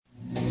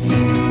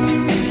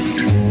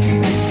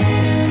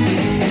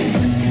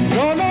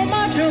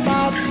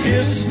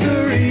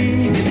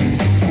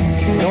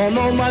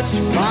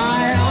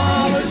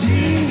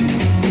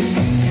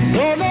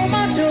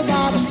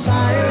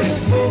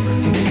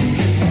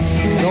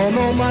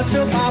don't know much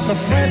about the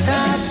French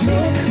I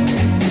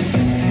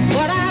took,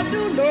 but I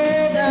do know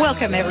that...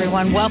 Welcome,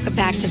 everyone. Welcome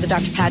back to the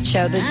Dr. Pat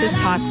Show. This is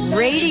Talk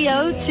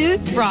Radio to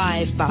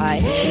Thrive By.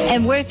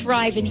 And we're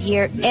thriving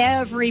here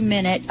every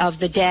minute of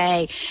the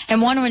day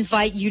and want to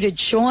invite you to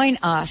join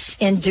us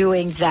in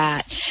doing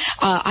that.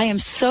 I am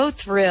so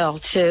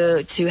thrilled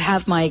to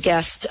have my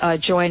guest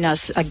join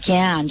us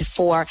again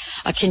for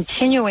a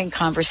continuing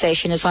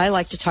conversation, as I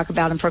like to talk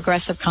about in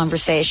progressive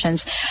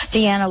conversations.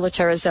 Deanna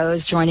Loterzo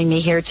is joining me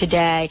here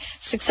today.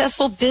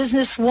 Successful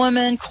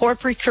businesswoman,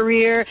 corporate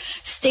career,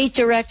 state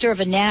director of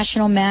a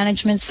national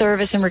management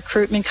service and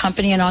recruitment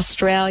company in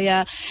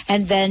Australia,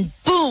 and then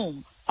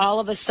boom, all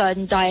of a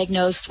sudden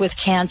diagnosed with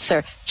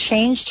cancer.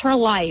 Changed her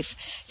life.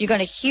 You're going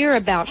to hear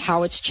about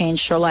how it's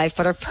changed her life,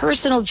 but her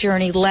personal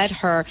journey led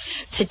her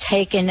to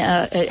take in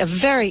a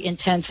very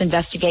intense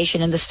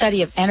investigation in the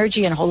study of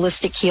energy and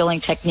holistic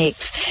healing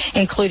techniques,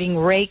 including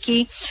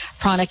Reiki,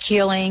 pranic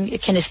healing,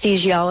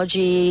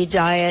 kinesthesiology,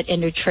 diet,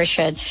 and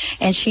nutrition.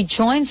 And she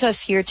joins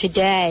us here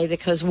today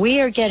because we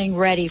are getting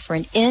ready for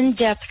an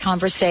in-depth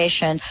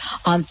conversation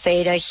on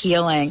theta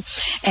healing.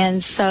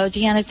 And so,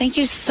 Deanna, thank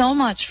you so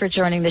much for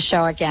joining the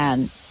show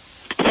again.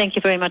 Thank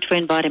you very much for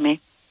inviting me.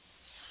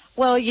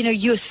 Well, you know,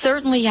 you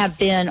certainly have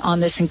been on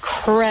this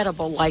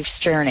incredible life's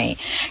journey,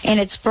 and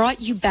it's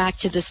brought you back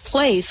to this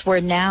place where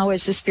now,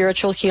 as a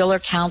spiritual healer,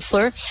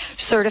 counselor,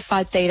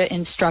 certified theta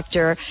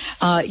instructor,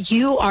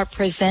 you are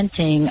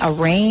presenting a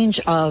range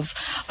of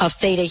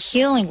theta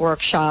healing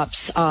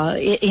workshops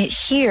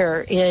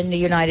here in the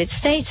United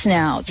States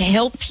now to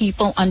help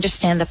people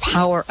understand the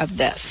power of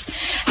this.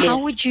 Yes. How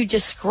would you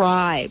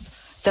describe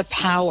the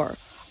power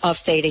of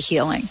theta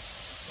healing?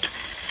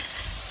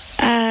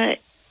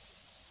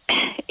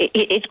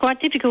 It's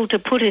quite difficult to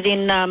put it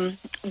in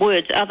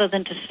words other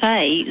than to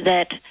say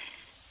that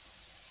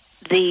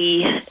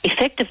the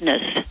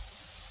effectiveness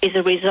is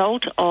a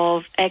result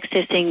of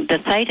accessing the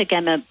theta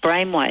gamma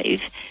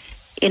brainwave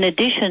in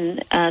addition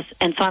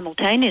and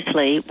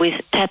simultaneously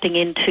with tapping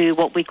into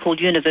what we call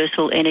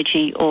universal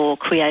energy or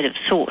creative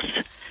source.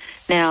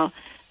 Now,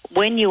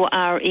 when you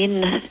are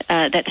in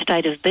that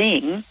state of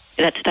being,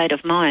 that state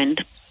of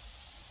mind,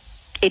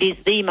 it is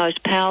the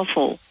most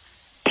powerful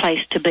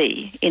place to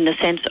be in the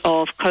sense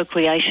of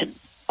co-creation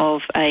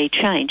of a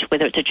change,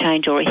 whether it's a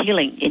change or a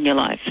healing in your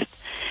life.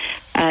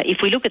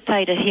 If we look at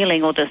theta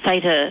healing or the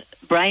theta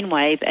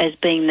brainwave as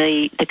being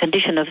the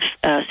condition of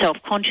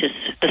self-conscious,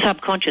 the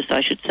subconscious,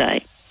 I should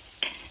say,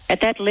 at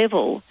that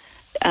level,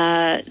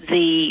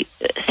 the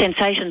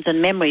sensations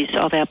and memories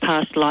of our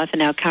past life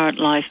and our current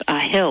life are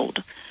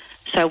held.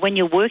 So when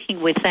you're working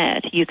with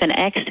that, you can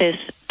access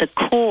the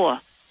core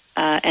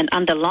and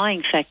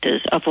underlying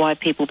factors of why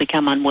people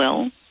become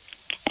unwell.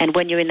 And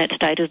when you're in that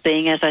state of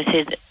being, as I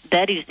said,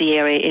 that is the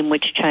area in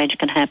which change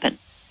can happen.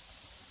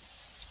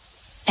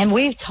 And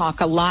we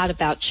talk a lot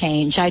about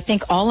change. I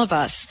think all of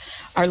us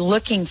are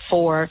looking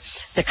for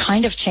the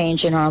kind of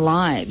change in our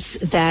lives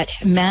that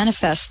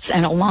manifests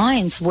and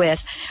aligns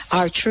with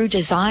our true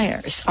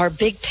desires, our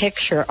big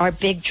picture, our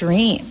big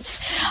dreams.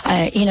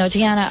 You know,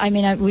 Deanna, I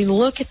mean, we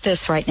look at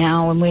this right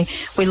now and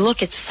we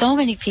look at so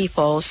many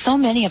people, so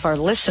many of our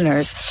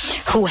listeners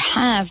who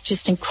have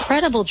just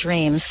incredible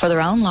dreams for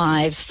their own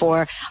lives,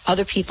 for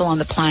other people on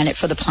the planet,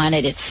 for the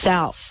planet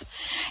itself.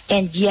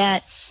 And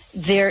yet,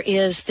 there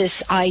is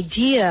this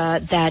idea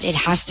that it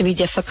has to be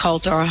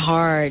difficult or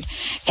hard.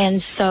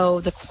 And so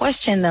the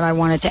question that I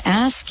wanted to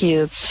ask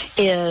you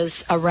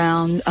is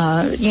around,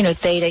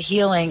 theta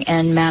healing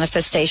and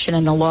manifestation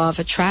and the law of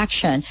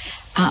attraction.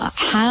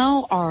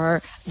 How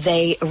are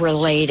they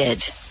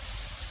related?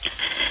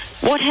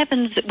 What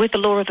happens with the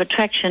law of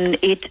attraction,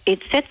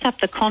 it sets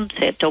up the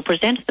concept or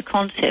presents the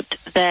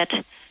concept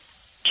that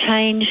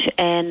change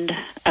and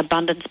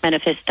abundance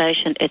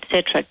manifestation,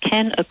 etc.,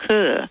 can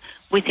occur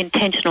with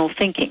intentional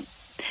thinking.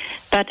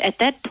 But at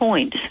that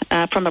point,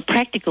 from a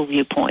practical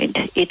viewpoint,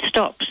 it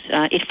stops.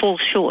 It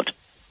falls short.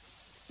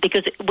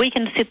 Because we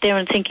can sit there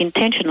and think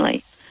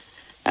intentionally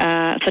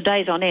for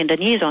days on end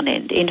and years on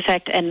end, in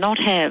fact, and not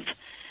have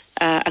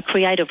a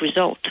creative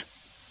result.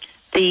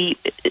 The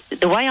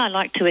way I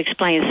like to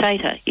explain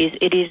theta is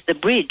it is the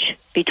bridge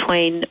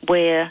between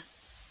where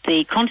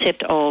the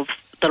concept of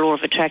the law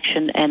of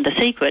attraction and the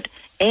secret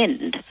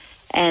end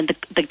and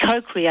the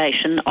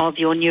co-creation of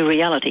your new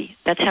reality.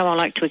 That's how I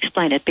like to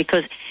explain it,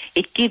 because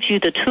it gives you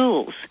the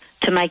tools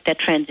to make that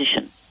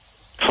transition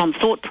from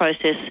thought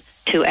process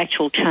to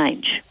actual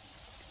change.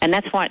 And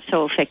that's why it's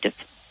so effective.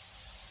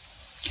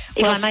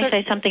 If I may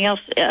say something else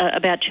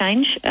about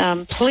change.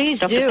 Please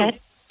Dr. do. Pat,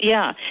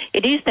 yeah,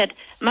 it is that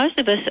most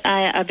of us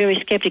are very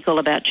sceptical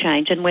about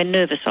change and we're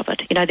nervous of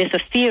it. You know, there's a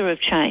fear of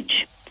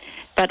change.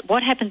 But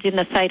what happens in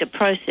the theta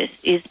process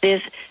is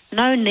there's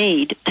no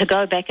need to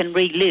go back and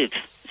relive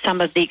some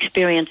of the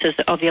experiences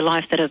of your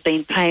life that have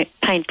been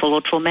painful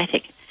or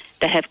traumatic,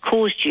 that have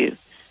caused you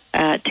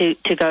to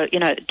go,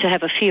 to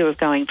have a fear of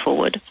going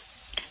forward.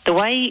 The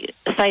way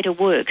theta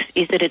works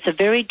is that it's a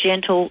very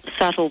gentle,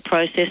 subtle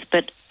process,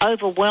 but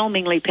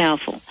overwhelmingly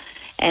powerful.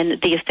 And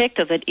the effect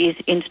of it is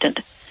instant.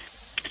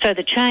 So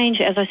the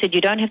change, as I said, you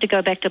don't have to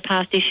go back to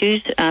past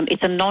issues.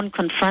 It's a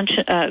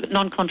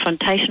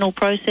non-confrontational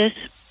process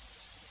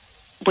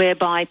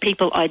whereby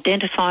people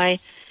identify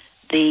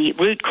the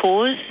root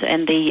cause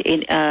and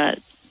the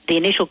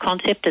initial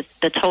concept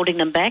that's holding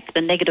them back,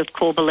 the negative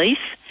core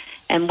belief,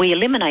 and we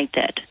eliminate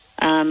that.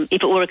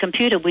 If it were a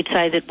computer, we'd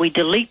say that we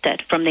delete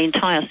that from the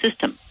entire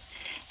system.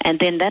 And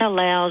then that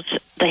allows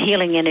the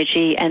healing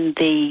energy and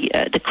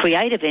the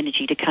creative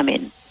energy to come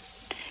in.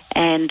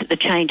 And the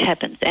change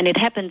happens. And it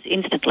happens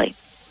instantly.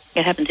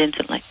 It happens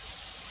instantly.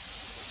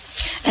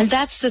 And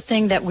that's the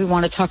thing that we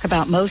want to talk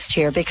about most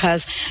here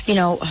because, you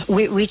know,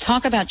 we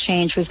talk about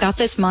change. We've got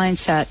this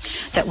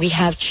mindset that we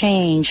have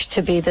change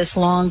to be this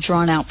long,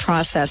 drawn-out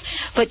process.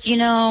 But, you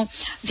know,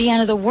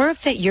 Deanna, the work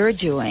that you're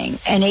doing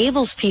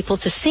enables people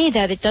to see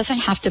that it doesn't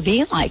have to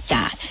be like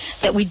that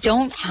we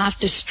don't have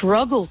to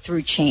struggle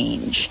through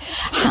change.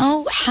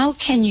 How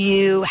can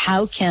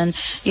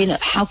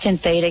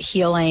Theta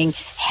Healing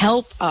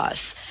help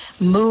us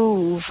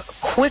move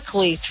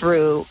quickly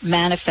through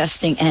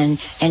manifesting and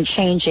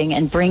changing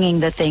and bringing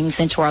the things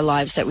into our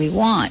lives that we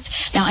want?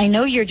 Now, I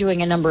know you're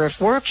doing a number of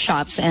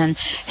workshops, and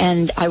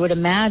I would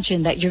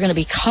imagine that you're going to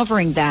be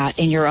covering that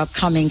in your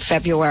upcoming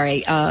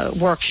February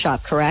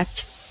workshop,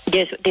 correct?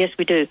 Yes,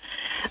 we do.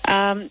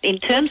 In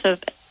terms of...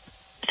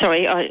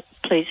 Sorry,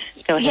 please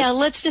go ahead. Yeah,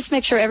 let's just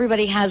make sure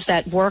everybody has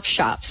that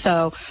workshop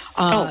so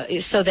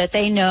that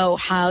they know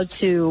how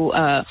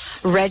to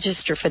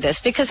register for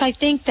this. Because I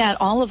think that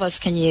all of us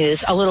can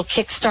use a little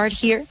kickstart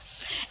here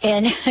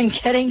in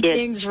getting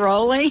things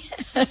rolling.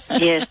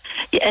 Yes,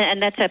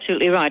 and that's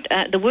absolutely right.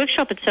 The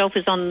workshop itself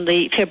is on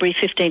the February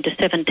 15 to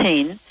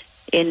 17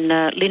 in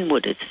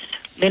Linwood. It's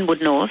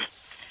Linwood North.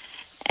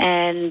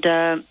 And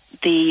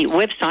the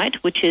website,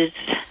 which is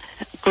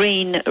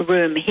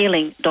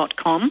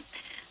greenroomhealing.com,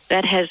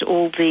 that has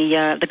all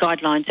the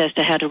guidelines as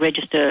to how to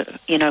register,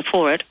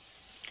 for it.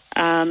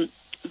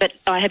 But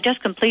I have just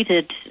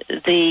completed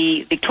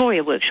the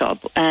Victoria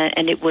workshop,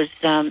 and it was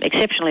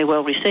exceptionally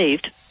well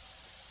received.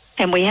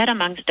 And we had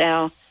amongst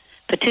our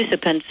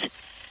participants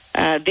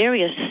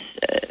various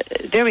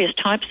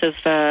types of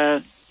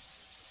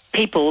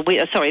people.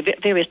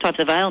 Various types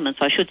of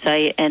ailments, I should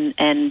say, and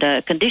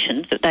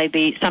conditions. That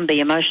some be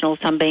emotional,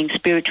 some being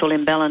spiritual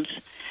imbalance.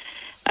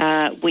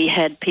 We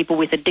had people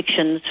with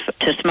addictions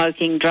to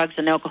smoking, drugs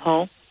and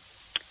alcohol.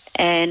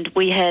 And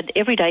we had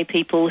everyday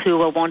people who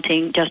were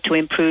wanting just to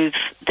improve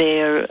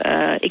their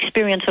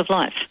experience of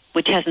life,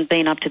 which hasn't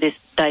been up to this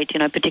date,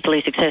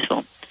 particularly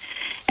successful.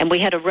 And we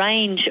had a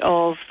range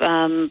of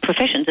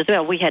professions as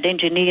well. We had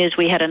engineers,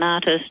 we had an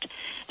artist,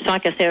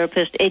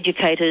 psychotherapist,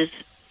 educators.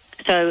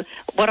 So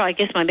what I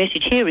guess my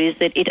message here is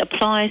that it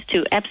applies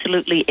to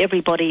absolutely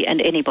everybody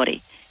and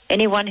anybody.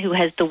 Anyone who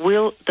has the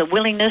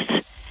willingness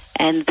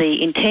and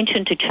the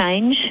intention to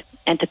change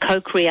and to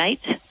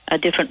co-create a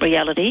different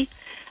reality,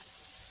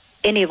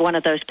 any of one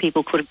of those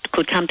people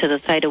could come to the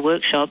Theta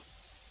workshop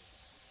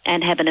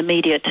and have an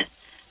immediate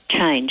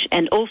change,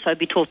 and also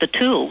be taught the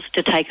tools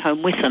to take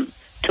home with them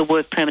to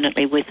work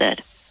permanently with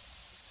that.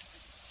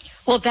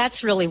 Well,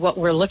 that's really what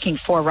we're looking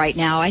for right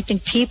now. I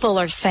think people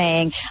are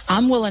saying,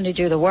 I'm willing to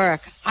do the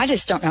work. I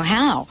just don't know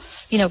how.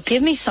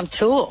 Give me some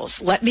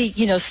tools. Let me,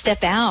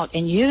 step out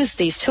and use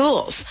these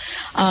tools.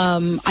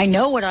 I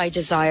know what I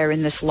desire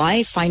in this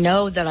life. I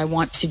know that I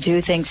want to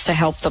do things to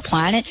help the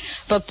planet.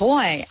 But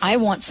boy, I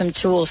want some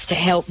tools to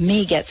help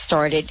me get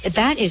started.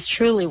 That is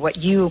truly what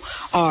you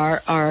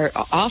are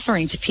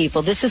offering to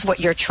people. This is what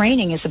your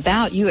training is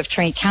about. You have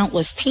trained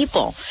countless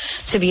people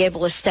to be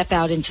able to step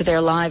out into their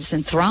lives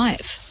and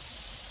thrive.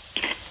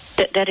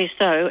 That is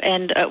so.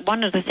 And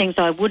one of the things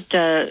I would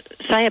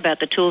say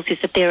about the tools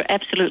is that they're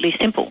absolutely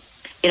simple.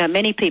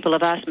 Many people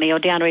have asked me,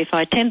 Deanna, if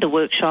I attend the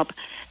workshop,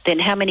 then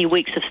how many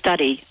weeks of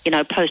study,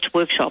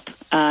 post-workshop,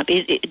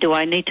 do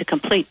I need to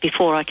complete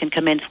before I can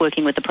commence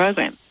working with the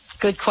program?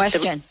 Good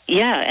question.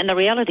 And the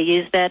reality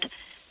is that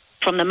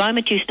from the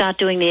moment you start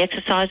doing the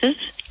exercises,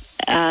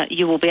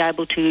 you will be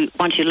able to,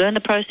 once you learn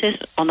the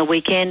process, on the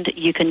weekend,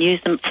 you can use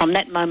them from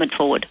that moment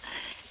forward.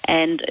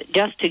 And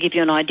just to give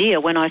you an idea,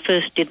 when I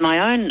first did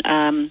my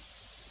own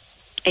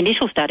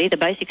initial study, the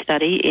basic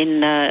study,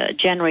 in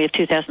January of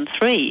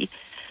 2003,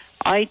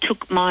 I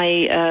took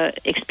my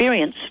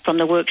experience from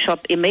the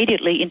workshop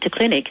immediately into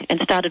clinic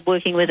and started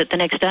working with it the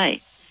next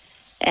day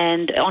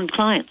and on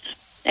clients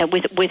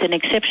with an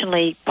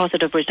exceptionally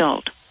positive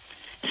result.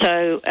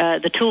 So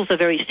the tools are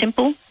very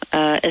simple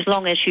as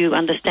long as you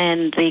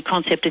understand the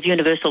concept of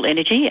universal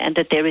energy and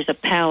that there is a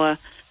power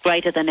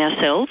greater than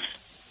ourselves.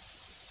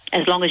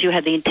 As long as you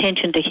have the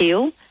intention to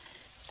heal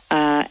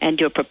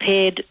and you're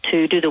prepared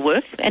to do the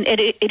work. And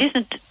it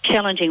isn't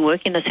challenging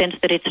work in the sense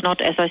that it's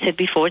not, as I said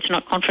before, it's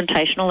not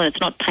confrontational and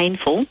it's not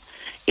painful.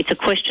 It's a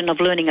question of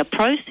learning a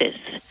process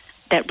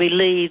that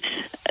relieves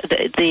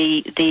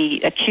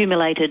the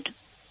accumulated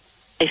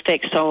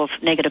effects of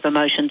negative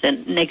emotions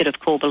and negative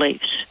core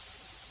beliefs.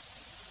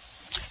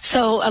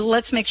 So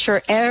let's make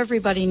sure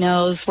everybody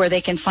knows where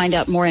they can find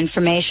out more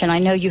information. I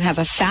know you have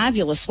a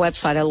fabulous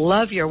website. I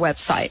love your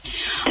website.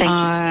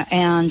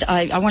 And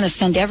I want to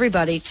send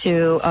everybody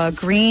to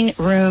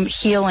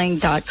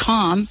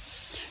greenroomhealing.com.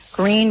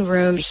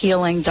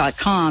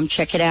 greenroomhealing.com.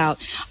 Check it out.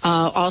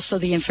 Also,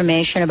 the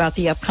information about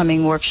the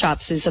upcoming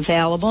workshops is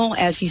available.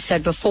 As you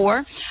said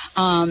before,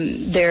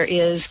 there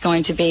is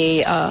going to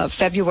be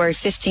February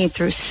 15th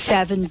through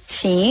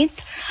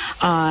 17th,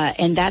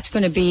 and that's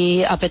going to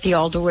be up at the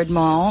Alderwood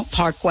Mall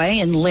Parkway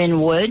in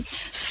Linwood.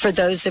 For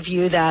those of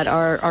you that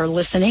are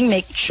listening,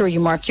 make sure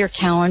you mark your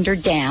calendar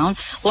down.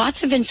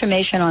 Lots of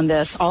information on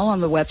this, all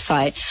on the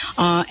website,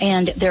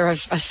 and there are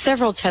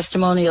several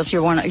testimonials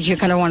you're going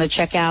to want to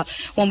check out.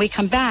 When we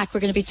come back,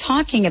 we're going to be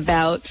talking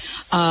about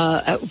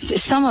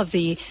some of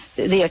the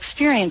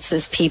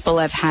experiences people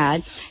have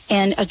had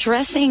and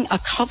addressing a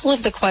couple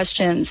of the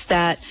questions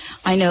that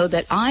I know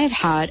that I've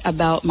had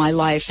about my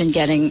life and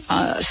getting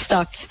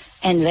stuck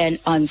and then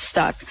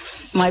unstuck.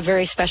 My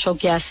very special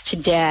guest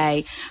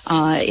today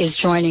is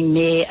joining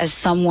me as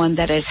someone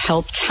that has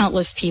helped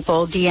countless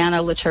people.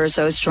 Deanna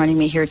Laterzo is joining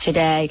me here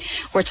today.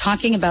 We're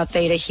talking about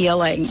theta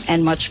healing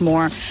and much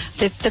more.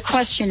 The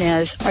question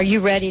is, are you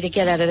ready to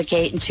get out of the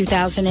gate in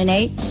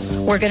 2008?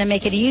 We're going to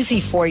make it easy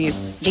for you.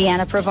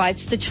 Deanna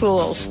provides the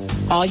tools.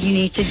 All you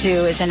need to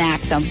do is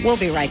enact them. We'll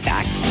be right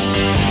back.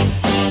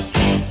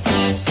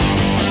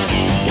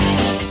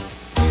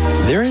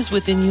 There is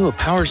within you a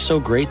power so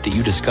great that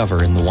you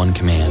discover in the One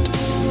Command.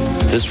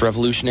 This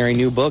revolutionary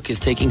new book is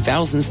taking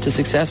thousands to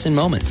success in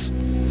moments.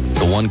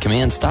 The One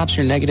Command stops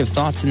your negative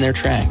thoughts in their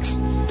tracks.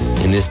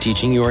 In this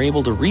teaching, you are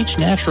able to reach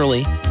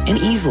naturally and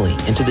easily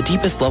into the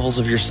deepest levels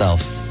of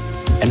yourself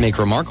and make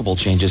remarkable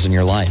changes in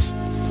your life.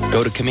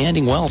 Go to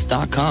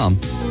commandingwealth.com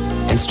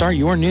and start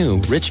your new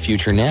rich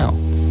future now.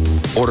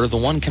 Order the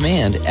One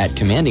Command at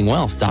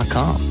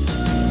commandingwealth.com.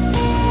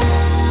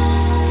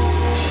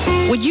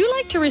 Would you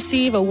like to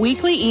receive a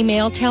weekly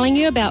email telling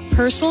you about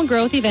personal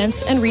growth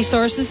events and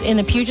resources in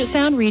the Puget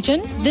Sound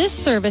region? This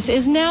service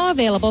is now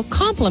available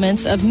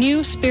compliments of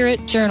New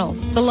Spirit Journal,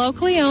 the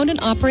locally owned and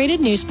operated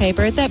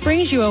newspaper that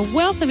brings you a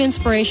wealth of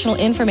inspirational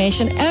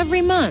information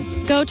every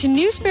month. Go to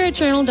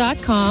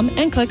newspiritjournal.com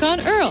and click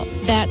on Earl.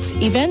 That's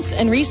events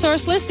and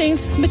resource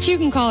listings, but you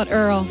can call it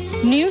Earl.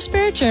 New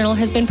Spirit Journal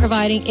has been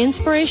providing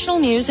inspirational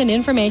news and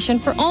information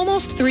for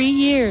almost 3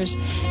 years.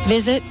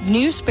 Visit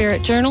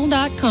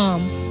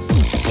newspiritjournal.com.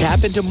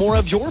 Tap into more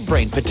of your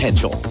brain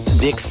potential.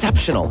 The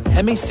exceptional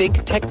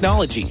HemiSync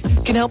technology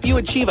can help you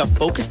achieve a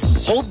focused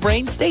whole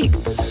brain state.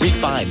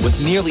 Refined with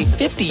nearly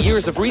 50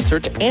 years of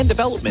research and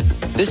development,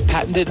 this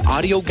patented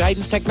audio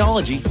guidance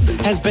technology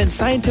has been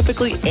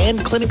scientifically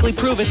and clinically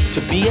proven to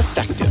be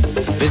effective.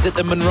 Visit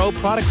the Monroe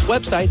Products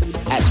website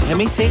at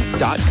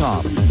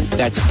hemisync.com.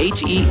 That's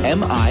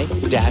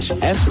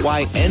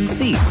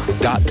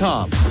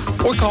HEMI-SYNC.com.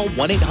 Or call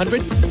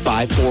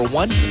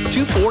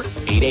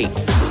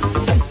 1-800-541-2488.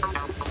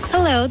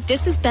 Hello,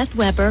 this is Beth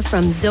Weber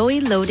from Zoe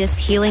Lotus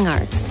Healing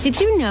Arts. Did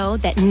you know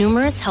that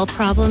numerous health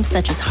problems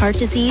such as heart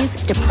disease,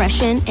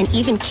 depression, and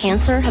even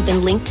cancer have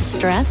been linked to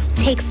stress?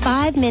 Take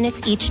 5 minutes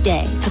each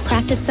day to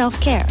practice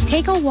self-care.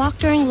 Take a walk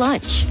during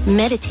lunch.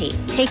 Meditate.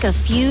 Take a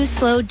few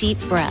slow, deep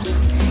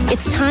breaths.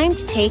 It's time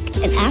to take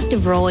an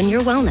active role in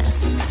your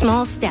wellness.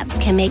 Small steps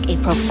can make a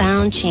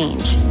profound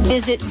change.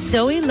 Visit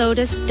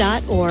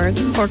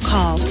zoelotus.org or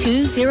call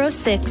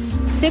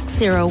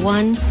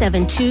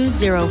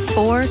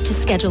 206-601-7204 to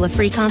schedule a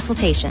free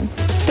consultation.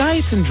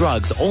 Diets and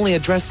drugs only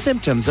address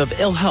symptoms of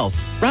ill health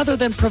rather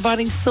than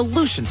providing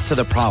solutions to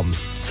the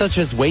problems, such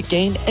as weight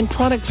gain and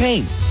chronic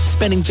pain.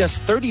 Spending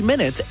just 30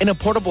 minutes in a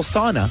portable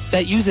sauna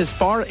that uses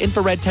far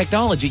infrared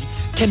technology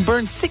can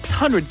burn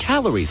 600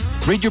 calories,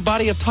 rid your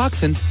body of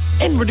toxins,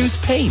 and reduce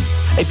pain.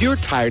 If you're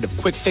tired of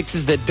quick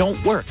fixes that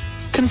don't work,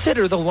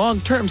 consider the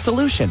long-term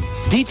solution.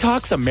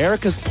 Detox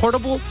America's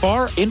portable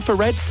far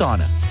infrared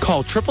sauna.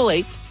 Call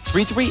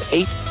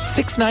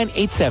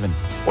 888-338-6987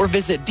 or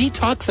visit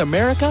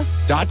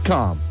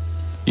detoxamerica.com.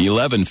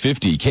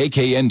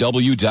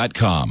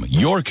 1150kknw.com.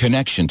 Your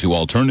connection to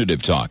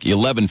Alternative Talk,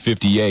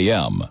 1150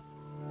 AM.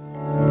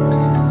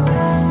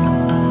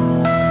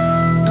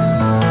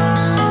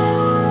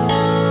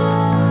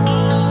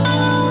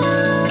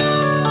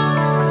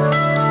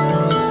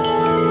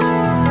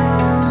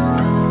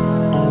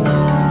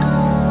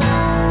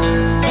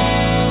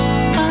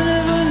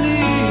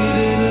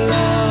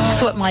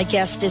 My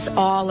guest is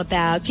all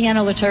about.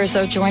 Deanna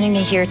Laterzo joining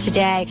me here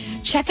today.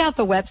 Check out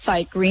the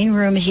website,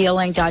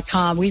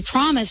 greenroomhealing.com. We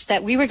promised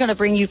that we were going to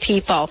bring you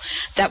people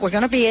that were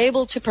going to be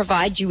able to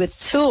provide you with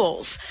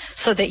tools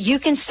so that you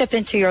can step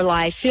into your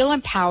life, feel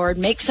empowered,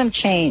 make some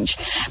change,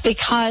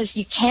 because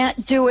you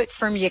can't do it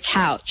from your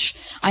couch.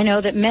 I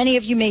know that many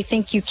of you may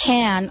think you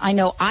can. I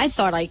know I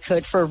thought I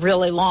could for a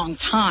really long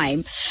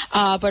time,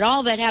 but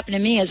all that happened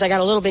to me is I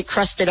got a little bit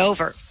crusted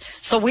over.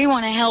 So we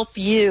want to help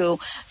you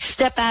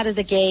step out of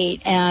the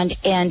gate and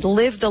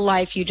live the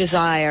life you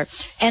desire.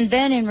 And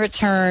then in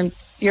return,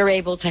 you're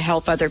able to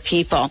help other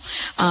people.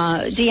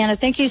 Deanna,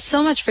 thank you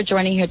so much for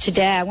joining here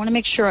today. I want to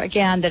make sure,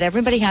 again, that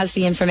everybody has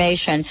the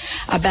information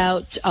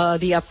about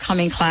the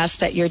upcoming class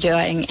that you're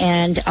doing.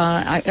 And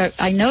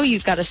I know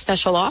you've got a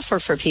special offer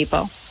for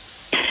people.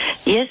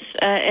 Yes,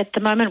 at the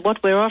moment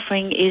what we're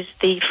offering is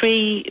the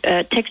free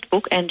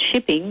textbook and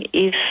shipping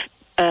if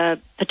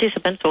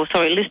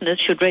listeners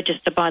should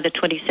register by the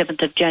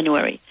 27th of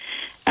January.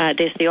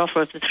 There's the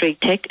offer of the free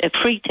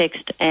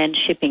text and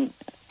shipping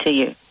to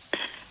you.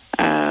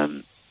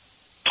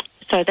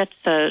 So that's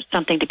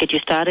something to get you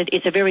started.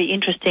 It's a very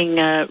interesting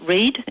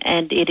read,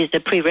 and it is a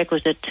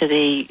prerequisite to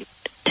the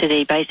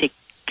basic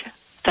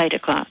Theta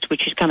class,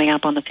 which is coming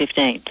up on the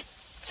 15th.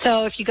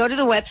 So if you go to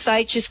the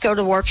website, just go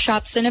to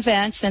workshops and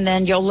events, and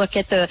then you'll look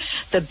at the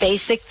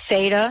basic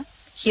Theta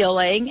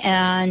healing,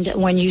 and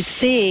when you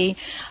see,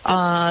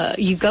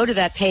 you go to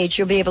that page,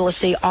 you'll be able to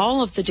see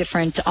all of the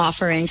different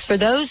offerings. For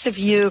those of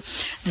you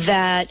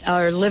that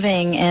are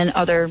living in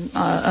other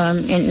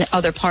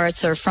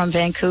parts or from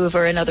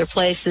Vancouver and other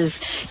places,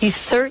 you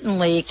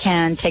certainly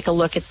can take a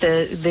look at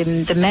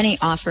the many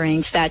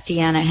offerings that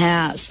Deanna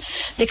has,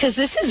 because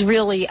this is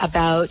really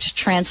about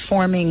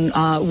transforming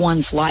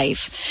one's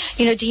life.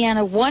 You know,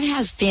 Deanna, what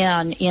has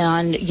been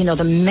in,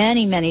 the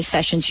many, many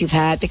sessions you've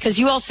had, because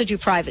you also do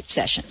private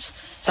sessions.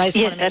 So I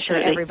just want to make sure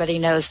everybody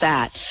knows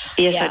that.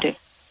 Yes, I do.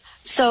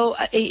 So,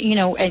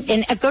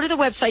 and go to the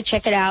website,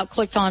 check it out,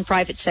 click on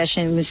private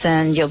sessions,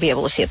 and you'll be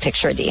able to see a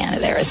picture of Deanna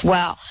there as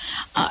well.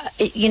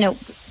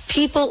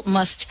 People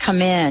must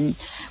come in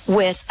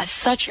with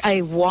such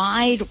a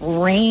wide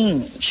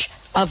range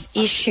of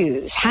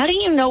issues. How do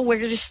you know where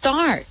to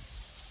start?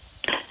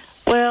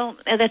 Well,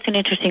 that's an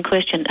interesting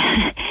question.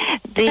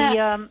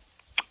 The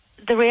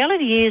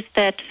reality is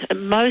that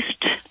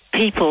most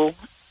people,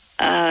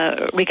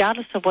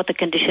 regardless of what the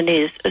condition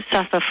is,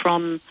 suffer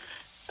from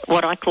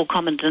what I call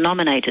common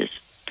denominators.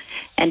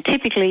 And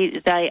typically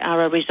they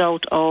are a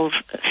result of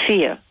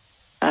fear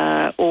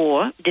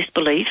or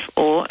disbelief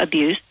or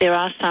abuse. There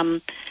are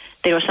some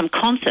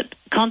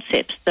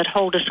concepts that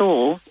hold us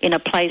all in a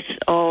place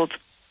of,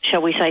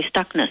 shall we say,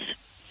 stuckness.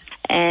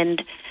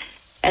 And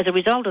as a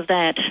result of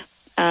that,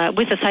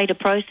 with the Theta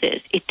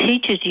process, it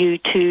teaches you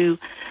to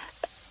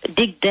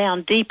dig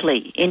down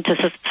deeply into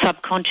the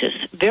subconscious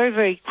very,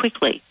 very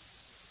quickly,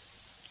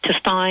 to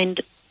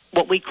find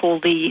what we call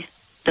the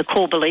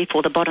core belief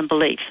or the bottom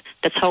belief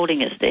that's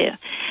holding us there.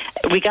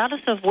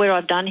 Regardless of where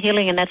I've done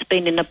healing, and that's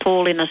been in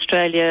Nepal, in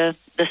Australia,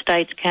 the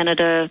States,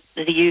 Canada,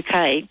 the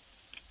UK,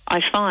 I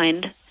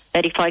find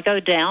that if I go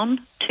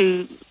down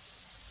to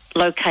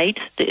locate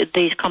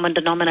these common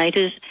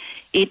denominators,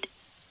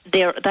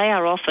 they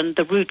are often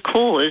the root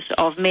cause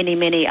of many,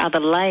 many other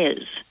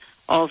layers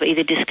of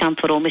either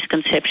discomfort or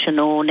misconception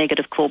or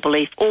negative core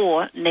belief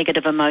or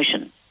negative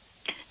emotion.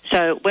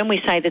 So when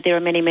we say that there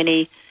are many,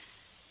 many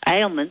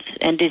ailments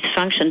and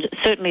dysfunctions,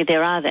 certainly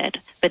there are that,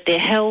 but they're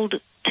held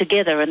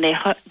together and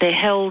they're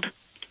held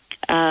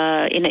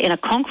in a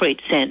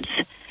concrete sense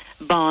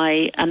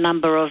by a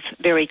number of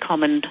very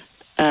common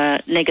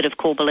negative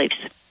core beliefs.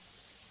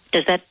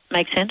 Does that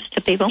make sense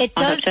to people? It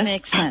does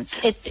make sense.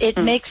 It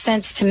makes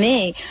sense to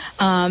me.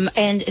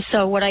 And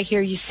so what I hear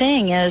you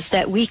saying is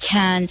that we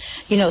can,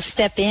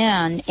 step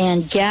in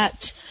and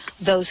get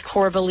those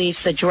core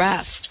beliefs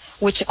addressed,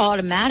 which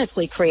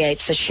automatically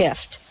creates a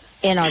shift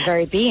in our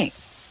very being.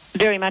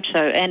 Very much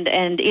so. And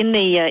in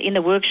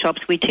the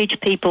workshops, we teach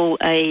people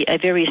a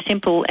very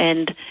simple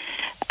and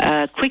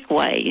quick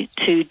way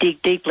to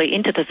dig deeply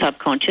into the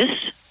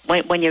subconscious.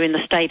 When you're in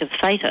the state of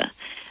Theta,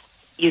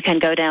 you can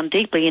go down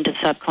deeply into the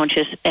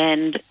subconscious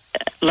and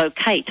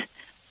locate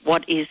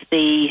what is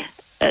the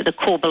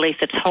core belief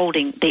that's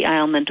holding the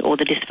ailment or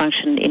the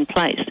dysfunction in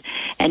place.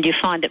 And you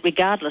find that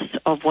regardless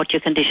of what your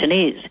condition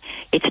is,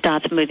 it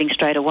starts moving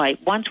straight away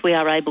once we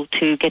are able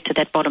to get to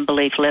that bottom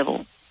belief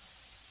level.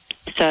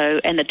 So,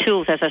 and the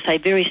tools, as I say,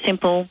 very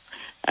simple,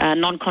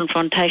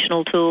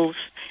 non-confrontational tools,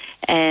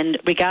 and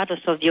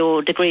regardless of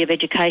your degree of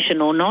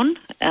education or none,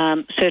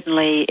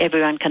 certainly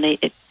everyone can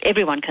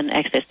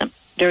access them.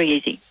 Very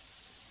easy.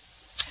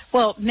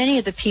 Well, many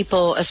of the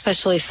people,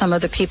 especially some of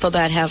the people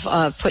that have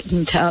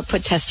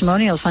put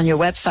testimonials on your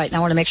website, and I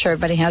want to make sure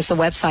everybody has the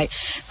website,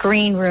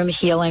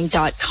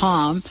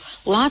 greenroomhealing.com.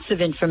 Lots of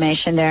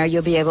information there.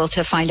 You'll be able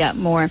to find out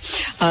more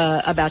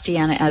about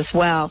Deanna as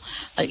well.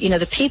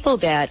 The people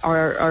that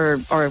are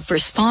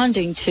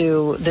responding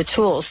to the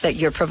tools that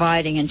you're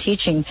providing and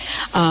teaching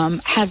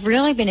have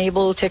really been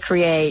able to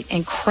create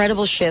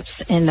incredible shifts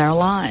in their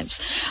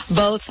lives,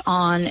 both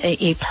on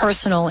a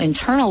personal,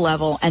 internal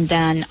level and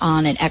then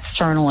on an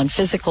external and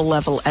physical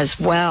level as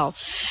well.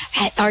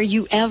 Are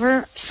you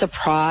ever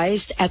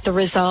surprised at the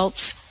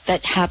results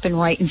that happen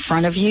right in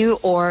front of you,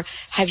 or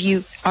have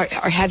you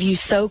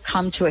so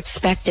come to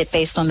expect it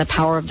based on the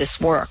power of this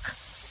work?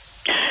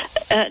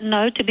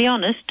 No, to be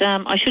honest,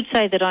 I should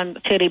say that I'm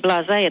fairly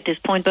blasé at this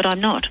point, but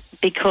I'm not,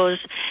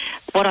 because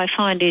what I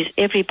find is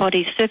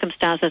everybody's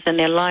circumstances and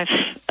their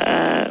life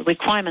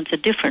requirements are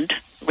different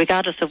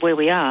regardless of where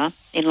we are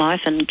in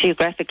life, and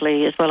geographically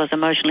as well as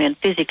emotionally and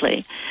physically.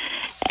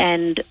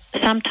 And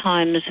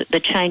sometimes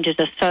the changes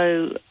are so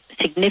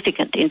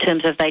significant in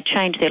terms of they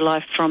change their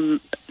life from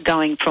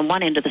going from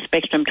one end of the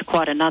spectrum to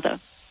quite another.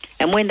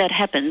 And when that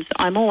happens,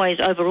 I'm always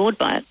overawed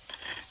by it.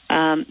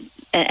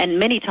 And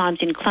many times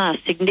in class,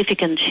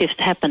 significant shifts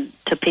happen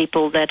to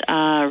people that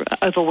are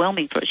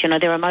overwhelming for us. You know,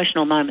 they're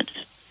emotional moments.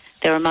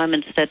 There are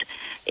moments that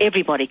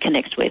everybody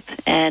connects with,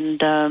 and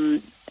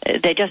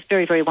they're just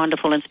very, very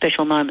wonderful and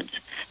special moments.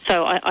 So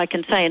I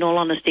can say in all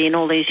honesty, in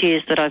all these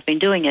years that I've been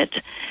doing it,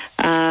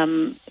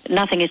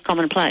 nothing is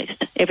commonplace.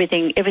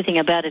 Everything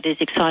about it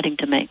is exciting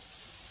to me.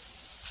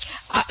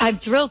 I'm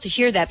thrilled to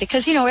hear that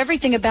because, you know,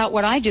 everything about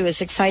what I do is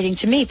exciting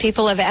to me.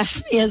 People have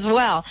asked me as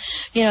well.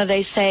 You know,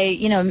 they say,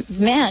 you know,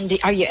 man,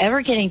 are you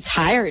ever getting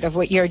tired of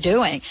what you're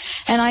doing?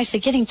 And I say,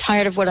 getting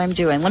tired of what I'm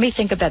doing. Let me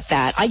think about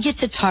that. I get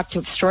to talk to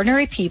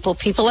extraordinary people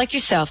like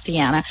yourself,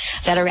 Deanna,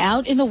 that are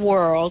out in the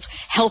world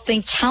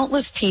helping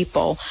countless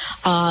people.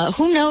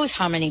 Who knows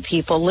how many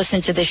people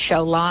listen to this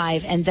show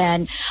live and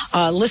then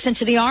listen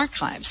to the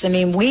archives. I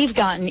mean, we've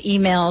gotten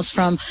emails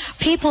from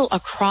people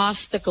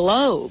across the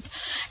globe.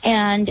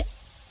 And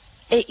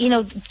you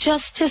know,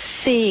 just to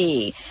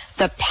see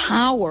the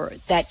power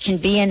that can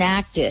be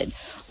enacted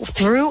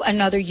through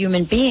another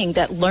human being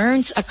that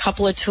learns a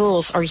couple of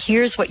tools or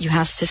hears what you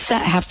have to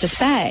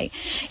say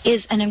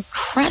is an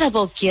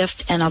incredible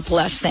gift and a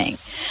blessing.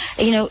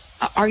 You know,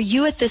 are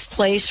you at this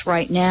place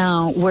right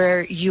now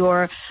where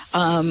you're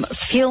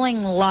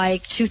feeling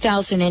like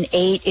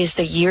 2008 is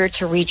the year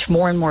to reach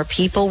more and more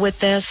people with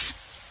this?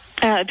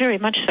 Very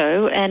much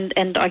so, and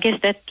I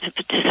guess that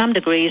to some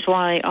degree is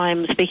why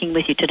I'm speaking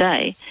with you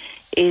today,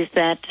 is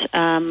that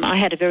I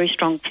had a very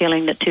strong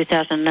feeling that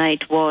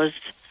 2008 was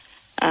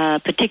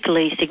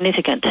particularly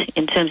significant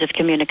in terms of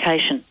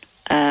communication.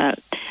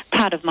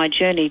 Part of my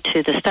journey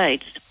to the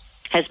States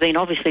has been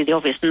obviously the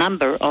obvious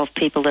number of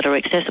people that are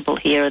accessible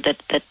here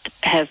that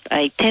have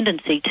a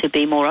tendency to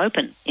be more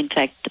open, in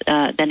fact,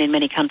 than in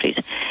many countries.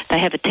 They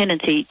have a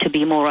tendency to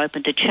be more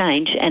open to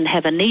change and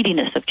have a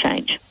neediness of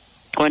change.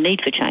 Or a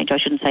need for change, I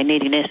shouldn't say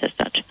neediness as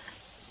such.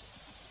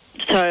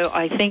 So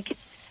I think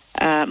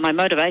my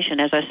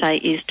motivation, as I say,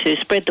 is to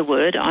spread the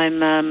word.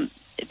 I'm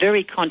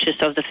very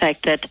conscious of the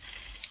fact that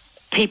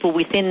people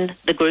within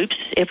the groups,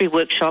 every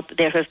workshop,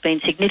 there have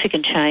been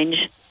significant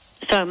change,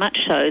 so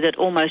much so that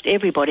almost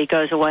everybody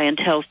goes away and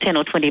tells 10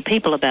 or 20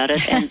 people about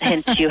it, and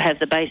hence you have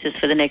the basis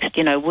for the next,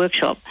 you know,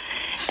 workshop.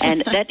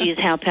 And that is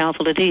how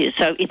powerful it is.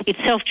 So it's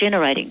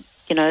self-generating,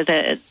 you know.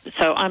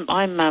 So I'm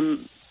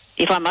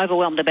if I'm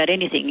overwhelmed about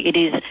anything, it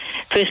is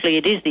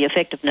the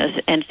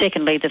effectiveness, and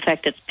secondly, the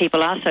fact that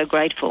people are so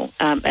grateful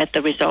at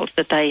the results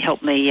that they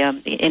help me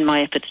in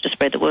my efforts to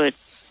spread the word.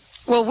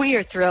 Well, we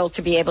are thrilled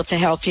to be able to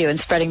help you in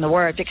spreading the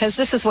word because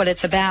this is what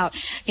it's about.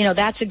 You know,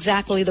 that's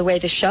exactly the way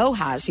the show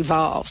has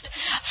evolved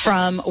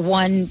from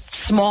one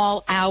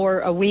small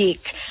hour a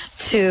week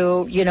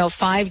to, you know,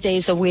 5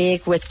 days a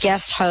week with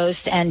guest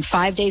host and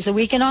 5 days a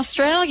week in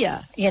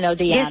Australia, you know,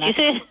 Deanna. Yes, you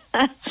did.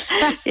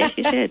 Yes,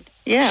 you did.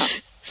 Yeah.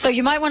 So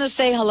you might want to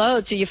say hello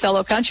to your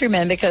fellow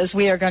countrymen because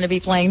we are going to be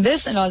playing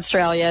this in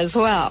Australia as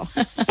well.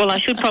 Well, I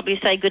should probably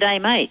say good day,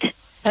 mate.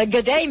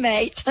 Good day,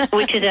 mate.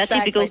 Which is our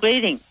typical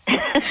greeting.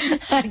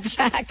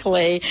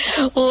 Exactly.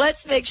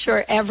 Let's make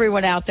sure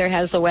everyone out there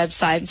has the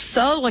website. I'm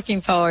so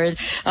looking forward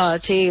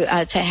to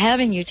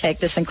having you take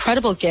this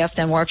incredible gift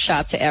and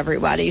workshop to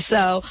everybody.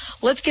 So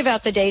let's give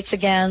out the dates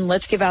again.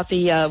 Let's give out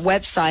the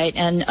website.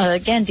 And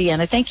again,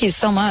 Deanna, thank you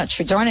so much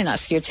for joining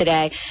us here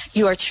today.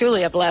 You are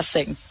truly a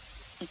blessing.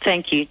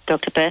 Thank you,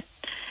 Dr. Pat.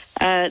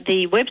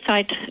 The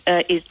website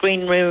is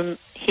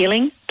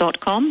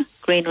greenroomhealing.com,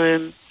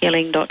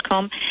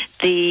 greenroomhealing.com.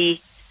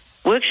 The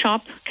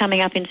workshop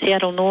coming up in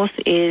Seattle North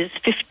is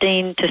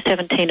 15 to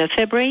 17 of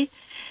February,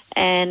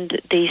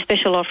 and the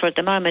special offer at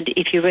the moment,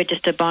 if you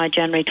register by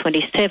January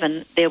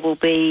 27, there will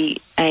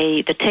be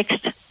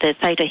the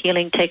Theta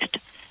Healing text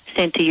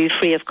sent to you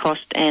free of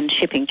cost and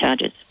shipping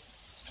charges.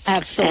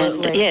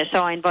 Absolutely. And,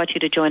 so I invite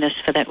you to join us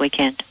for that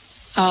weekend.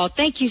 Oh,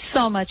 thank you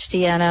so much,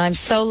 Deanna. I'm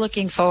so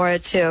looking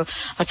forward to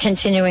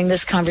continuing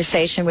this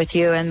conversation with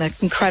you and the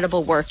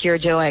incredible work you're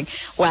doing.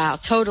 Wow,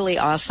 totally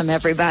awesome,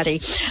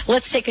 everybody.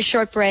 Let's take a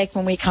short break.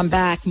 When we come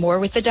back, more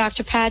with the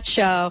Dr. Pat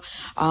Show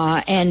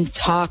and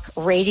talk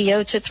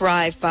Radio to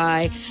Thrive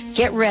By.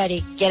 Get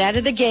ready. Get out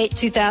of the gate,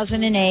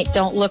 2008.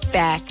 Don't look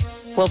back.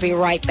 We'll be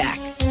right back.